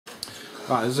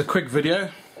Right, this is a quick video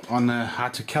on how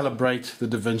to calibrate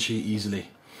the Vinci easily.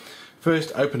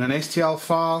 First, open an STL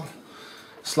file,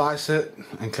 slice it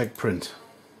and click print.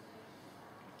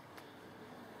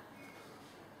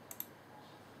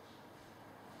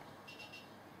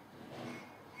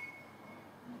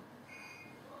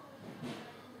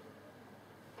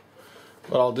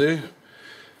 What I'll do,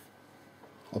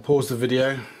 I'll pause the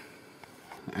video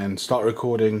and start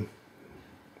recording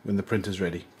when the printer's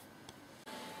ready.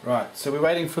 Right, so we're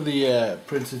waiting for the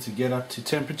printer to get up to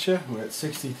temperature. We're at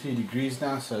 63 degrees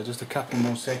now, so just a couple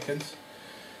more seconds.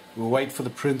 We'll wait for the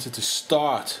printer to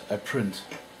start a print.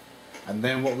 And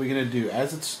then what we're going to do,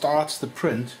 as it starts the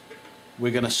print,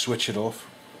 we're going to switch it off.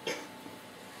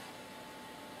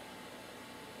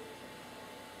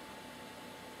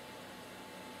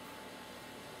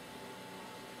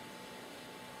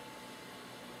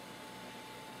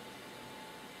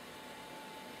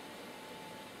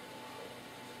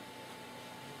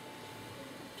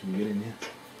 Can we get in here?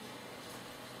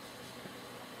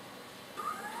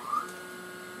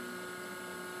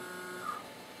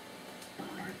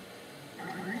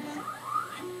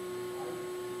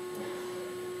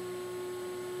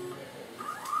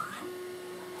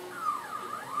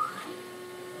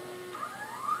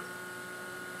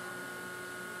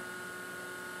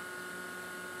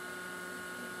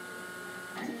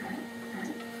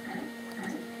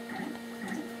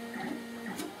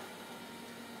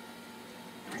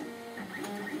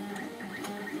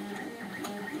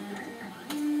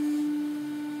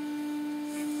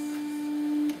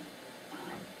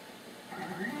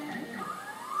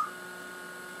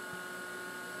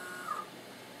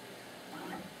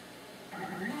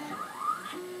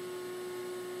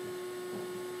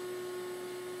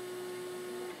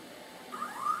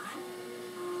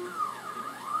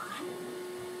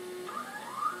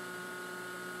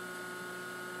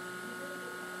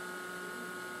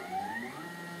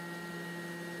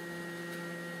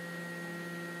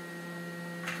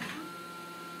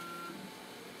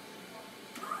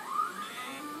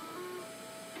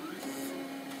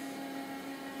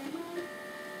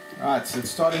 Right, so it's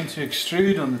starting to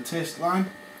extrude on the test line,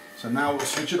 so now we'll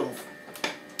switch it off.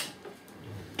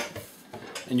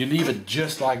 And you leave it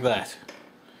just like that.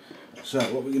 So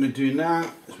what we're going to do now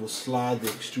is we'll slide the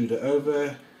extruder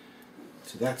over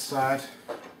to that side.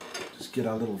 Just get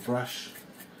our little brush,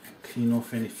 clean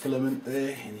off any filament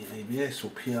there, any ABS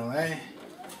or PLA.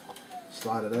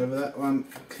 Slide it over that one,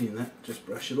 clean that, just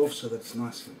brush it off so that it's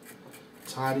nice and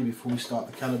tidy before we start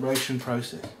the calibration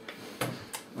process.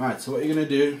 Right, so what you're going to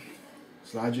do,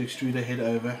 slide your extruder head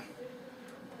over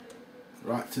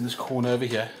right to this corner over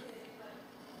here.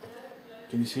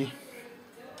 Can you see?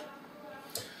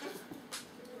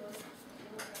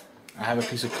 I have a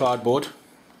piece of cardboard.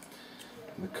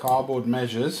 The cardboard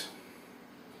measures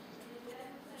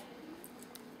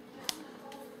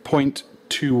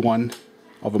 0.21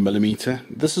 of a millimeter.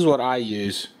 This is what I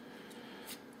use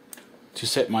to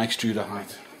set my extruder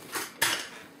height.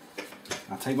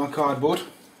 I'll take my cardboard,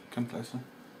 come closer,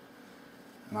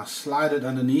 and I slide it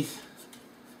underneath.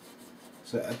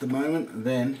 So at the moment,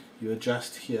 then you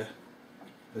adjust here,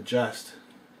 adjust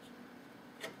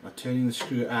by turning the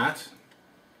screw out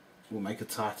will make it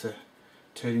tighter,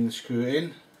 turning the screw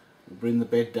in will bring the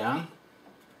bed down,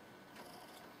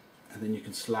 and then you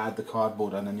can slide the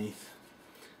cardboard underneath.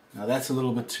 Now that's a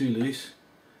little bit too loose,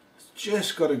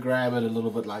 just got to grab it a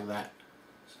little bit like that.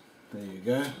 There you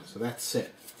go, so that's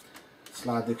set.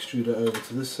 Slide the extruder over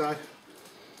to this side,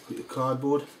 put your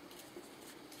cardboard,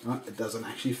 right, it doesn't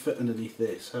actually fit underneath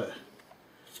there, so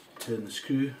turn the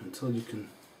screw until you can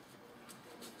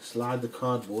slide the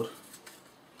cardboard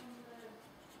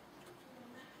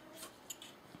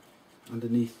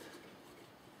underneath.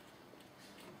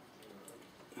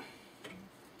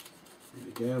 There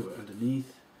we go, we're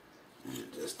underneath,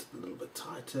 and just a little bit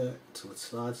tighter until it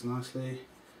slides nicely,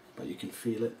 but you can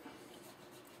feel it.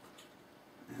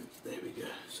 And there we go.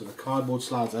 So the cardboard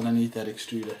slides underneath that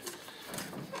extruder.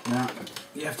 Now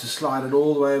you have to slide it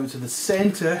all the way over to the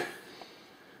center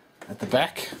at the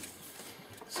back.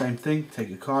 Same thing, take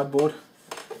your cardboard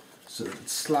so that it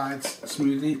slides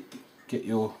smoothly. Get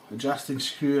your adjusting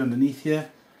screw underneath here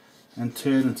and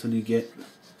turn until you get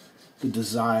the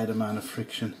desired amount of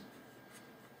friction.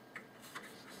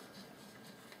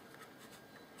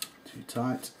 Too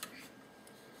tight,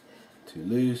 too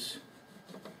loose.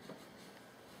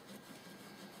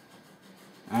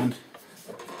 And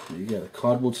there you go, the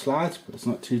cardboard slides, but it's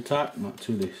not too tight, not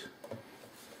too loose.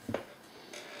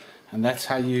 And that's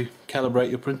how you calibrate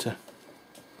your printer.